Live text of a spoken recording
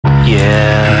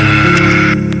Yeah.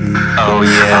 Oh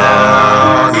yeah.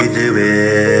 All you do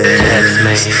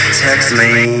is text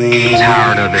me.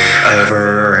 Tired of it.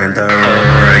 Over and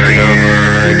over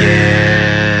again.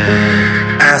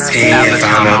 Asking if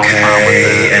I'm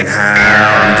okay and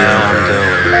how I'm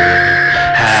doing.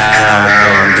 How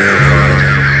I'm doing.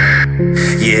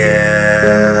 Yeah.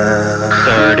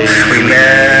 We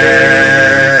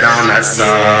met on that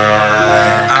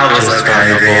side. I was okay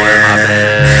then.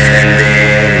 And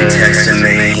then you texted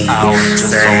me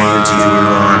saying you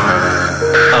on her.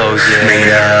 Meet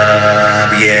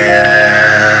up,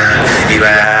 yeah. You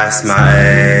asked my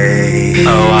age. I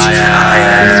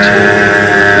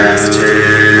asked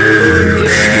too.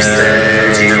 You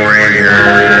said you were in your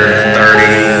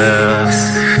 30s.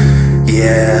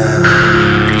 Yeah.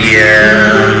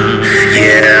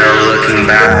 Looking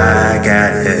back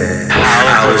at it, I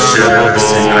was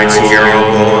just a 19-year-old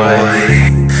boy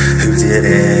who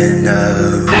didn't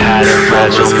know what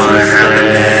was gonna happen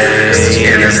next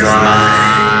in his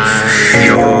life.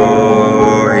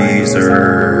 You're a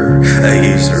user,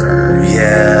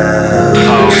 yeah.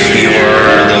 You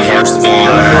were the first one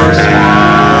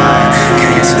that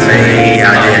came to me. I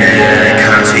didn't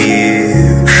come to you.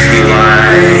 You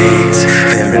liked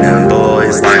feminine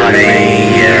boys like me,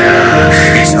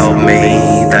 yeah. You told me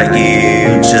that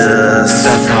you just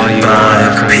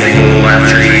fuck people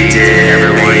after you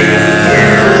did me,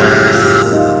 yeah.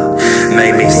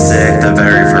 Made me sick the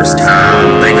very first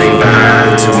time, thinking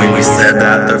back to when we said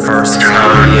that the first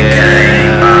time you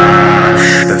came by.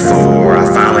 Before I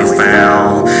finally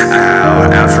found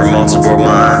out after multiple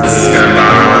months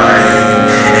goodbye,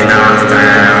 and I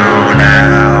found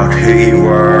out who you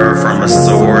were from a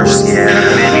source, yeah.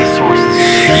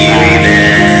 You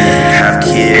even have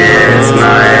kids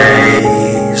my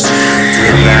age.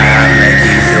 Did that make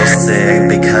you feel sick?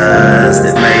 Because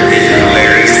it made me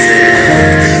very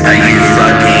sick. Are you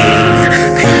fucking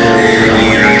people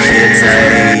your kids'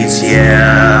 age?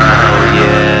 Yeah.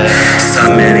 So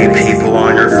many people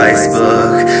on your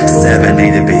Facebook,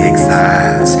 70 to be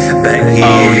exact. Bet you,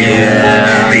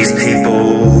 these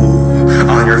people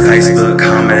on your Facebook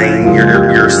commenting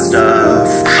your stuff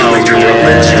with your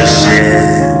religious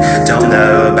shit don't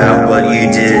know about what you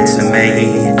did to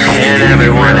me and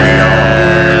everyone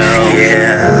else.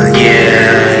 Yeah, you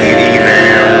even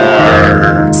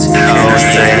worked in the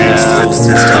same school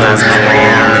system as my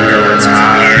mom and you're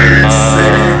retired.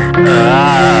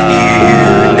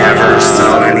 You never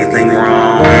saw anything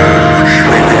wrong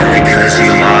with it because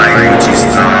you liked what you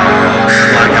saw,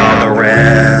 like all the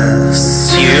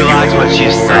rest. You liked what you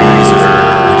saw.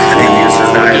 A user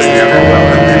that is never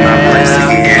welcome in my place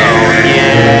again.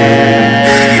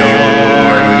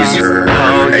 You're a user,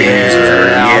 yeah.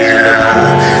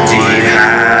 Do you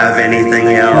have anything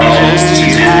else to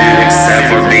do except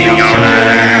for being on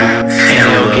that? And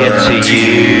it'll get to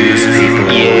use people,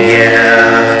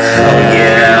 yeah. Oh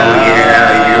yeah.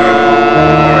 You're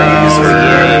a user,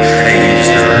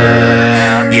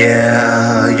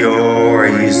 yeah. You're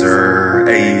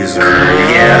a user,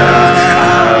 yeah. I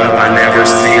hope I never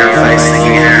see your face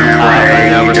again. Pray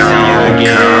you don't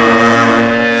come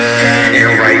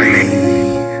and rape me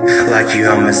like you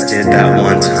almost did that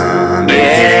one time. And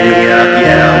hitting me up,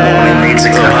 yeah, wanting me to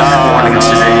come, wanting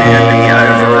to hit me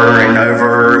over and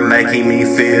over, making me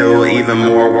feel even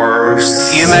more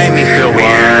worse. You made me feel worse.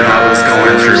 Man, I was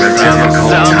going through a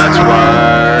difficult time.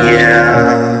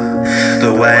 Yeah,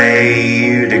 the way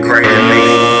you degraded me,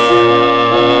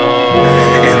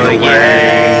 and the way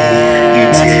you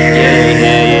did,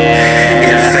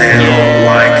 it felt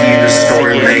like you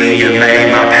destroyed me. You made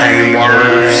my pain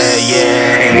worse,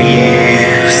 and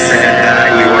you said that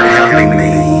you were helping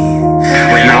me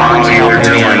when all you were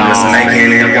doing was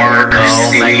making it worse.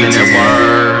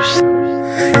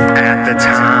 At the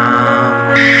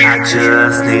time, I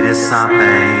just needed something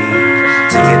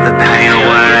to get the pain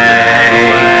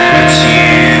away, but you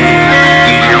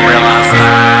didn't realize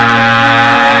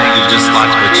that. You just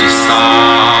liked what you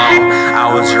saw. I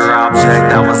was your object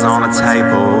that was on a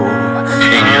table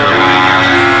in your eyes.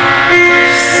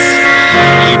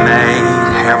 You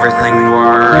made everything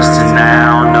worse, and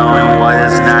now knowing what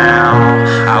is now,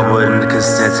 I wouldn't have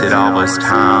consented all those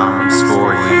times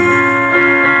for you.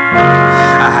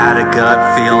 I had a gut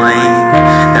feeling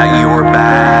that you were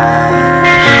bad.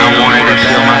 I wanted to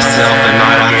kill myself the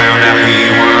night I found out who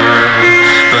you were.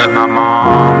 But my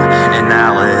mom and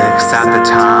Alex at the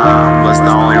time was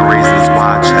the only reasons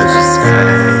why I chose to stay.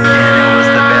 And it was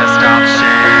the best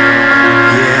option.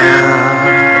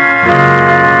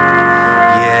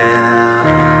 Yeah.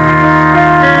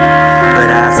 But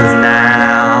as of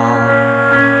now,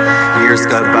 years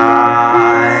go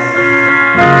by,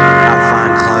 I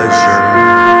find closure.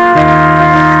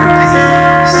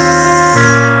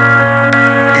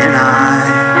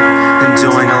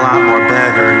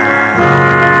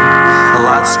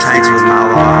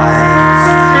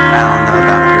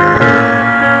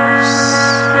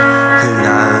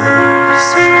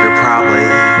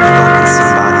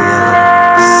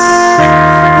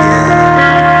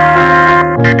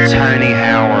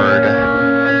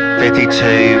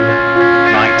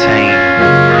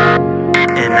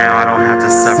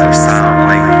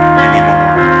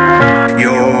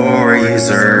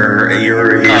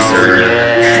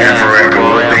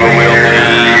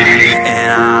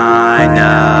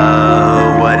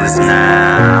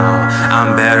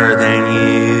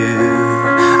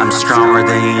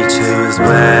 as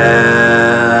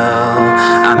well.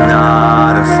 I'm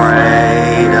not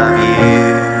afraid of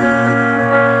you.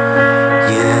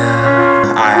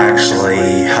 Yeah, I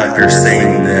actually hope you're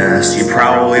seeing this. You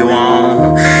probably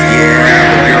won't. Yeah,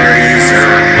 but you're a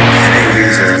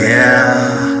user,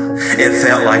 yeah. It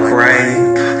felt like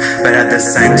rape, but at the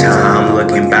same time,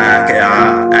 looking back at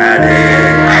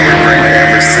it, I regret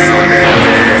every single bit of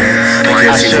it.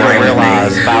 I should have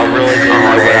realized if I really didn't know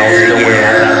what I was doing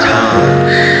at that time.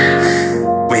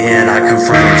 When I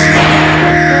confronted you,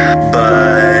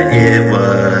 but it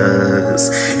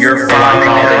was your fault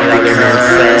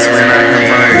because when I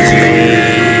confronted you,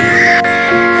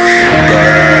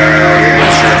 but it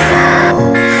was your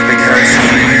fault because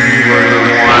you were the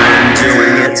one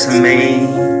doing it to me.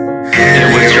 It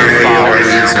was your fault,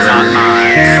 not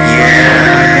mine.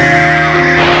 Yeah.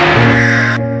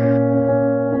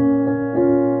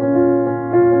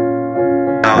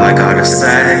 All I gotta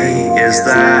say is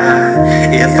that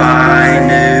if I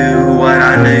knew what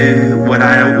I knew, what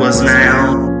I was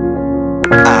now,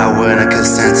 I wouldn't have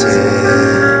consented.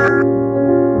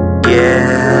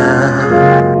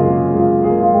 Yeah,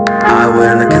 I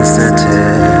wouldn't have consented.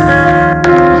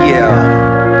 Yeah,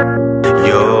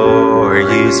 you're a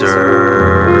user.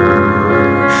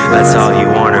 That's all you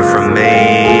wanted from me.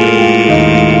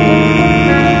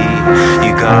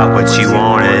 You got what you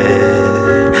wanted.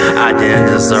 I didn't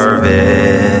deserve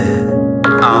it.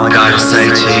 All I gotta say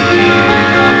to you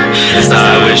is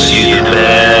I wish you the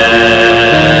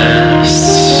best.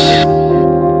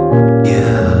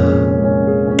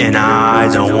 Yeah. And I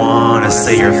don't wanna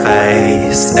see your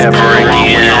face ever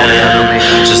again,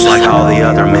 just like all the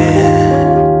other men.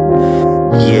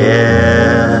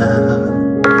 Yeah.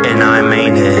 And I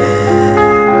mean it.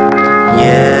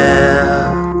 Yeah.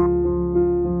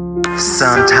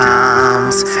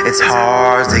 Sometimes it's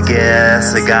hard to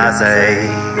guess a guy's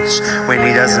age when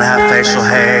he doesn't have facial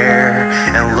hair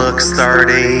and looks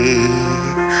 30.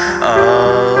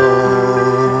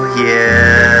 Oh,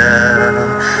 yeah,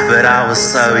 but I was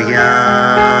so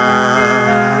young.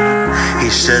 He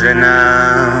should have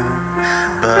known,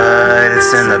 but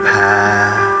it's in the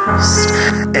past,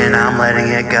 and I'm letting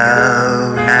it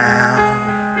go now.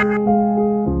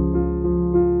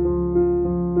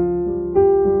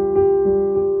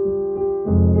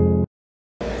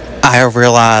 I have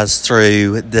realized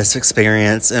through this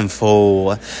experience in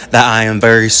full that I am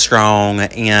very strong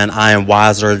and I am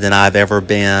wiser than I've ever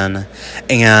been.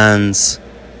 And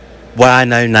what I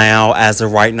know now, as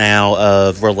of right now,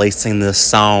 of releasing this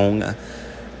song,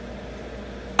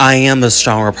 I am the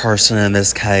stronger person in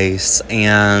this case.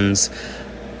 And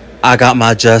I got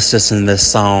my justice in this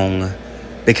song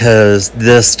because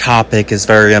this topic is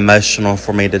very emotional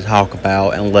for me to talk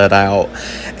about and let out.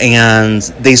 And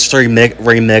these three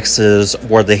remixes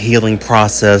were the healing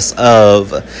process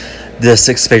of this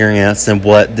experience and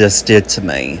what this did to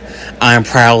me. I am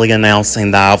proudly announcing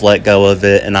that I've let go of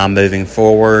it and I'm moving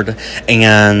forward.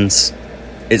 And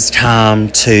it's time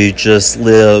to just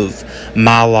live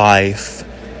my life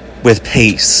with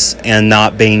peace and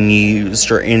not being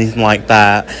used or anything like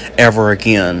that ever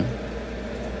again.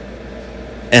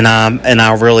 And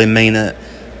I really mean it.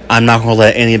 I'm not going to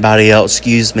let anybody else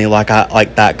use me like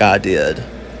that guy did.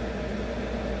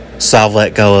 So I've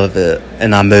let go of it,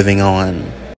 and I'm moving on.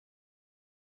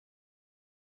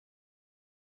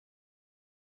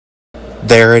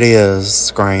 There it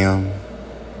is, Graham.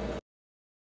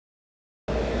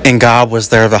 And God was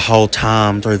there the whole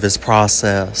time through this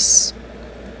process.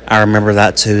 I remember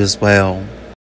that too as well.